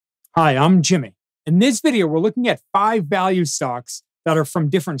Hi, I'm Jimmy. In this video, we're looking at 5 value stocks that are from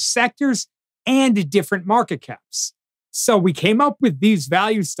different sectors and different market caps. So we came up with these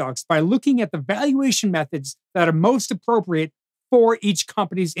value stocks by looking at the valuation methods that are most appropriate for each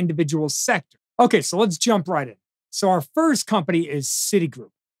company's individual sector. Okay, so let's jump right in. So our first company is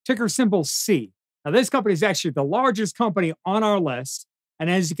Citigroup, ticker symbol C. Now, this company is actually the largest company on our list. And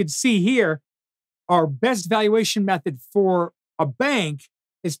as you can see here, our best valuation method for a bank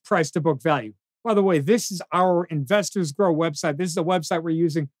is price to book value. By the way, this is our Investors Grow website. This is the website we're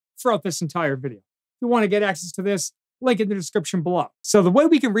using throughout this entire video. If you want to get access to this, link in the description below. So the way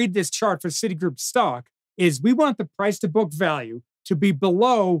we can read this chart for Citigroup stock is we want the price to book value to be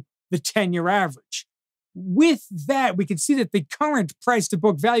below the 10-year average. With that, we can see that the current price to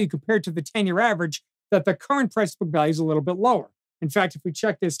book value compared to the 10-year average, that the current price to book value is a little bit lower. In fact, if we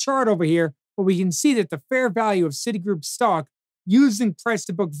check this chart over here, well, we can see that the fair value of Citigroup stock using price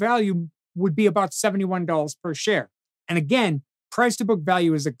to book value would be about $71 per share. And again, price to book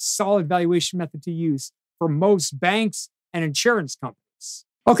value is a solid valuation method to use for most banks and insurance companies.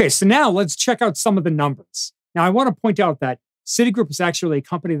 Okay, so now let's check out some of the numbers. Now, I want to point out that Citigroup is actually a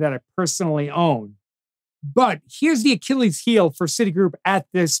company that I personally own. But here's the Achilles heel for Citigroup at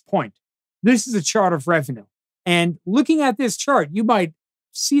this point. This is a chart of revenue. And looking at this chart, you might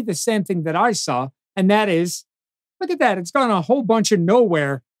see the same thing that I saw, and that is, look at that. It's gone a whole bunch of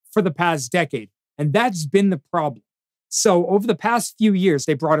nowhere for the past decade. And that's been the problem. So over the past few years,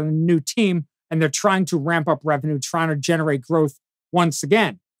 they brought in a new team and they're trying to ramp up revenue, trying to generate growth once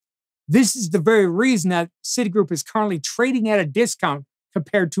again. This is the very reason that Citigroup is currently trading at a discount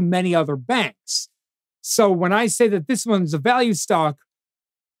compared to many other banks. So when I say that this one's a value stock,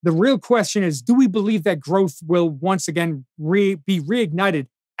 the real question is, do we believe that growth will once again be reignited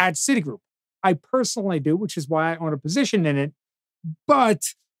at Citigroup? I personally do, which is why I own a position in it.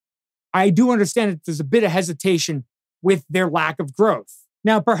 But I do understand that there's a bit of hesitation with their lack of growth.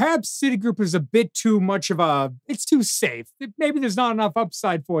 Now, perhaps Citigroup is a bit too much of it's too safe. Maybe there's not enough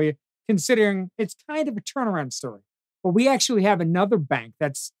upside for you, considering it's kind of a turnaround story. But we actually have another bank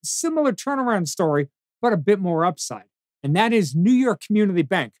that's a similar turnaround story, but a bit more upside. And that is New York Community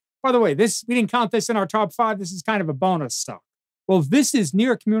Bank. By the way, we didn't count this in our top 5. This is kind of a bonus stock. Well, this is New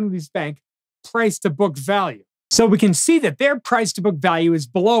York Community Bank price to book value. So we can see that their price to book value is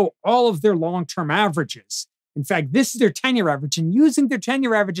below all of their long-term averages. In fact, this is their 10-year average. And using their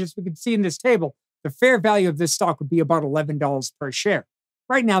 10-year averages, we can see in this table, the fair value of this stock would be about $11 per share.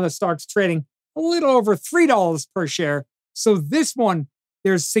 Right now, the stock's trading a little over $3 per share. So this one,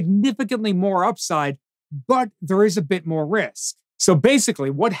 there's significantly more upside, but there is a bit more risk. So basically,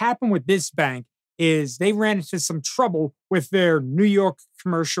 what happened with this bank is they ran into some trouble with their New York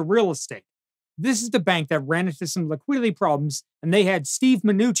commercial real estate. This is the bank that ran into some liquidity problems, and they had Steve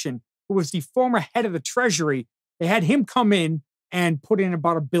Mnuchin, who was the former head of the Treasury. They had him come in and put in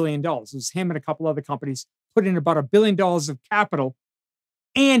about $1 billion. It was him and a couple other companies put in about $1 billion of capital,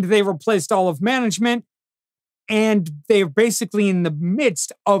 and they replaced all of management, and they're basically in the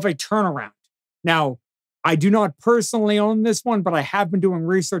midst of a turnaround. Now, I do not personally own this one, but I have been doing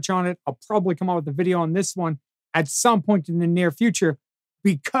research on it. I'll probably come out with a video on this one at some point in the near future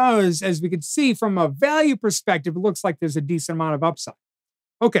because, as we can see from a value perspective, it looks like there's a decent amount of upside.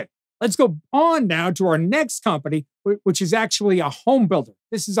 Okay, let's go on now to our next company, which is actually a home builder.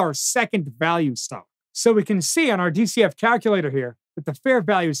 This is our second value stock. So we can see on our DCF calculator here that the fair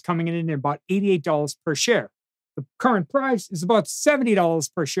value is coming in at about $88 per share. The current price is about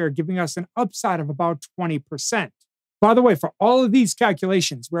 $70 per share, giving us an upside of about 20%. By the way, for all of these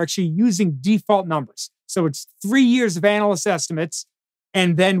calculations, we're actually using default numbers. So it's 3 years of analyst estimates,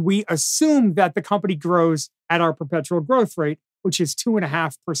 and then we assume that the company grows at our perpetual growth rate, which is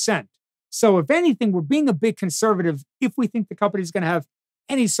 2.5%. So if anything, we're being a bit conservative if we think the company is going to have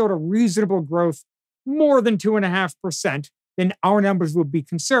any sort of reasonable growth more than 2.5%, then our numbers will be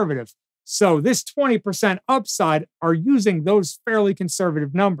conservative. So this 20% upside are using those fairly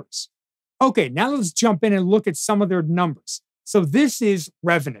conservative numbers. Okay, now let's jump in and look at some of their numbers. So this is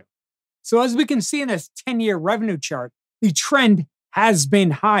revenue. So as we can see in this 10-year revenue chart, the trend has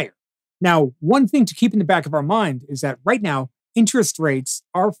been higher. Now, one thing to keep in the back of our mind is that right now, interest rates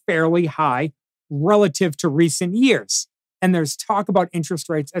are fairly high relative to recent years. And there's talk about interest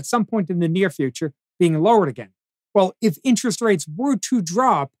rates at some point in the near future being lowered again. Well, if interest rates were to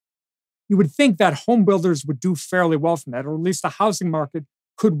drop, you would think that home builders would do fairly well from that, or at least the housing market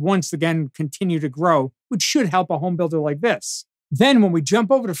could once again continue to grow, which should help a home builder like this. Then when we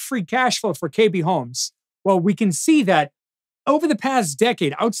jump over to free cash flow for KB Homes, well, we can see that over the past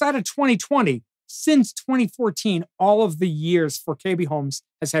decade, outside of 2020, since 2014, all of the years for KB Homes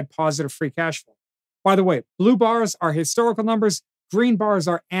has had positive free cash flow. By the way, blue bars are historical numbers, green bars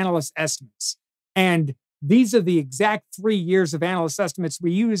are analyst estimates. And these are the exact 3 years of analyst estimates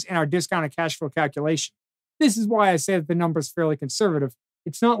we use in our discounted cash flow calculation. This is why I say that the number is fairly conservative.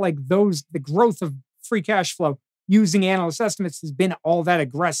 It's not like the growth of free cash flow using analyst estimates has been all that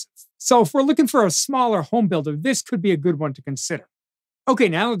aggressive. So if we're looking for a smaller home builder, this could be a good one to consider. Okay,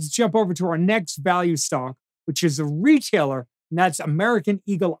 now let's jump over to our next value stock, which is a retailer, and that's American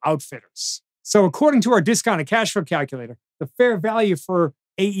Eagle Outfitters. So according to our discounted cash flow calculator, the fair value for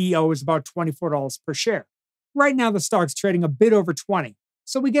AEO is about $24 per share. Right now, the stock's trading a bit over 20,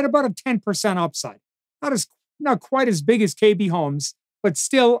 so we get about a 10% upside. Not quite as big as KB Homes, but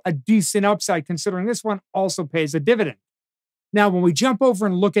still a decent upside considering this one also pays a dividend. Now, when we jump over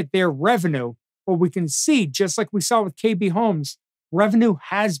and look at their revenue, what we can see, just like we saw with KB Homes, revenue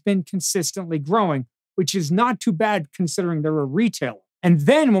has been consistently growing, which is not too bad considering they're a retailer. And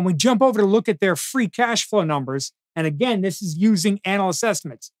then when we jump over to look at their free cash flow numbers, and again, this is using analyst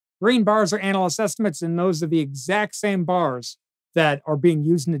estimates. Green bars are analyst estimates, and those are the exact same bars that are being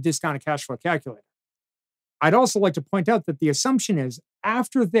used in the discounted cash flow calculator. I'd also like to point out that the assumption is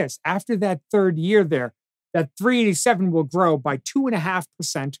after that third year there, that 387 will grow by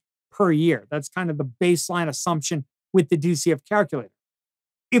 2.5% per year. That's kind of the baseline assumption with the DCF calculator.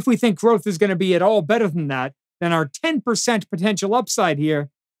 If we think growth is going to be at all better than that, then our 10% potential upside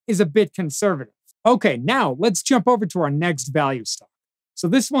here is a bit conservative. Okay, now let's jump over to our next value stock. So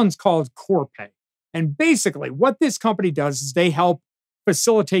this one's called Corpay. And basically what this company does is they help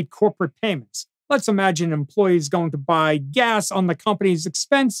facilitate corporate payments. Let's imagine employees going to buy gas on the company's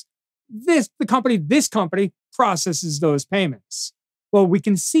expense. This company processes those payments. Well, we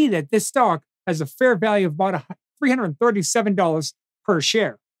can see that this stock has a fair value of about $337 per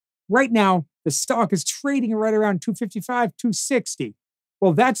share. Right now, the stock is trading right around $255, $260.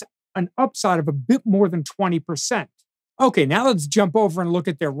 Well, that's an upside of a bit more than 20%. Okay, now let's jump over and look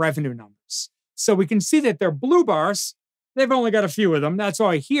at their revenue numbers. So we can see that their blue bars, they've only got a few of them. That's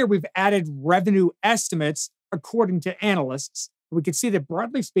why here we've added revenue estimates according to analysts. We can see that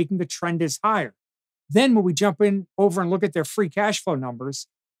broadly speaking, the trend is higher. Then when we jump in over and look at their free cash flow numbers,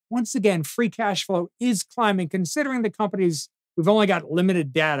 once again, free cash flow is climbing considering the companies, we've only got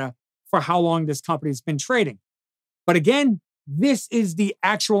limited data for how long this company's been trading. But again, this is the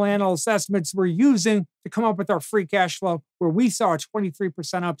actual analyst estimates we're using to come up with our free cash flow where we saw a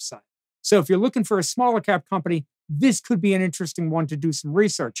 23% upside. So if you're looking for a smaller cap company, this could be an interesting one to do some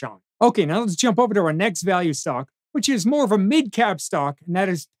research on. Okay, now let's jump over to our next value stock, which is more of a mid-cap stock, and that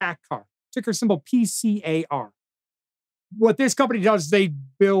is PACCAR, ticker symbol PCAR. What this company does is they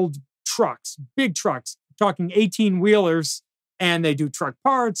build trucks, big trucks, talking 18-wheelers, and they do truck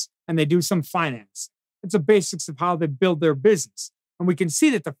parts, and they do some finance. It's the basics of how they build their business. And we can see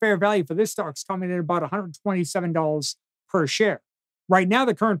that the fair value for this stock is coming in at about $127 per share. Right now,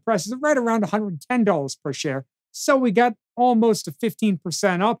 the current price is right around $110 per share. So we got almost a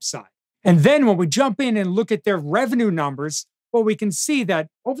 15% upside. And then when we jump in and look at their revenue numbers, well, we can see that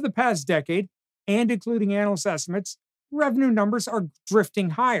over the past decade, and including analyst estimates, revenue numbers are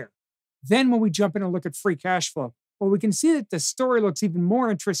drifting higher. Then when we jump in and look at free cash flow, well, we can see that the story looks even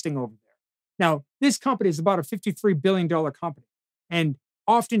more interesting over there. Now, this company is about a $53 billion company. And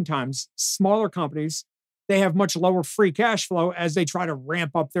oftentimes, smaller companies, they have much lower free cash flow as they try to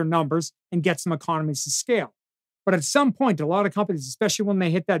ramp up their numbers and get some economies of scale. But at some point, a lot of companies, especially when they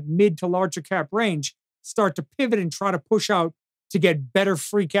hit that mid to larger cap range, start to pivot and try to push out to get better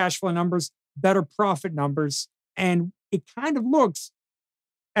free cash flow numbers, better profit numbers. And it kind of looks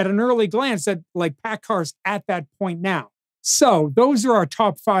at an early glance that like PACCAR's at that point now. So those are our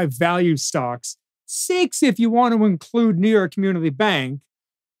top 5 value stocks. 6 if you want to include New York Community Bank.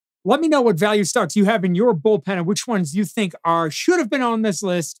 Let me know what value stocks you have in your bullpen and which ones you think should have been on this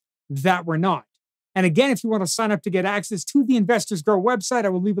list that were not. And again, if you want to sign up to get access to the Investors Grow website, I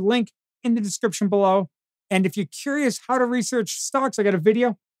will leave a link in the description below. And if you're curious how to research stocks, I got a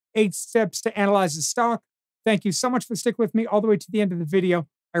video, 8 steps to analyze a stock. Thank you so much for sticking with me all the way to the end of the video.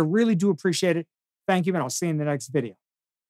 I really do appreciate it. Thank you, and I'll see you in the next video.